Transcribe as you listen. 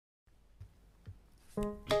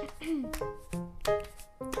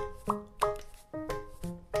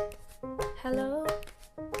Hello,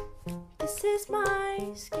 this is my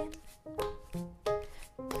skin.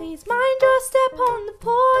 Please mind your step on the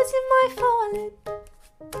pores in my forehead.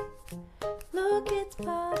 Look, it's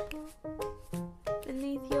purple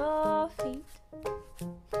beneath your feet.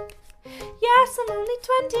 Yes, I'm only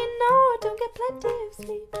 20, no, I don't get plenty of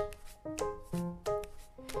sleep.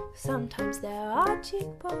 Sometimes there are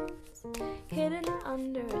cheekbones hidden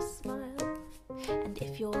under a smile, and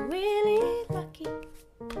if you're really lucky,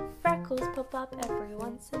 freckles pop up every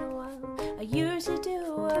once in a while. I usually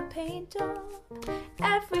do a paint job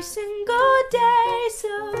every single day,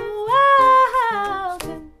 so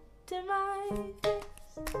welcome to my face.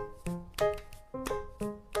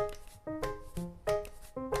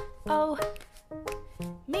 Oh,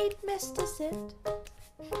 meet Mr. Sit.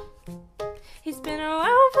 He's been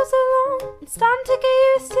around for so long, it's starting to get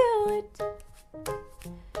used to it.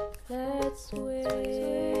 Let's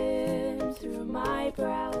swim through my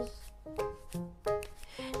brows.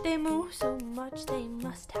 They move so much, they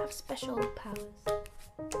must have special powers.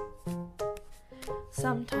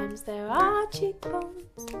 Sometimes there are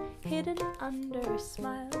cheekbones hidden under a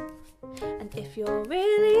smile, and if you're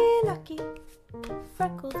really lucky,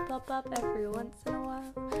 freckles pop up every once in a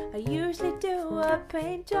while. I usually do a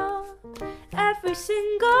paint job every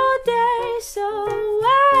single day, so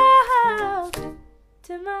welcome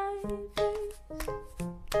to my face.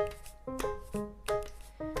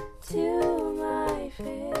 To my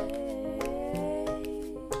face.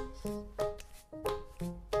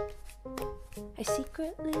 I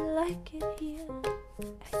secretly like it here.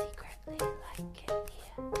 I secretly like it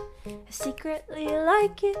here. I secretly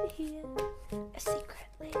like it here.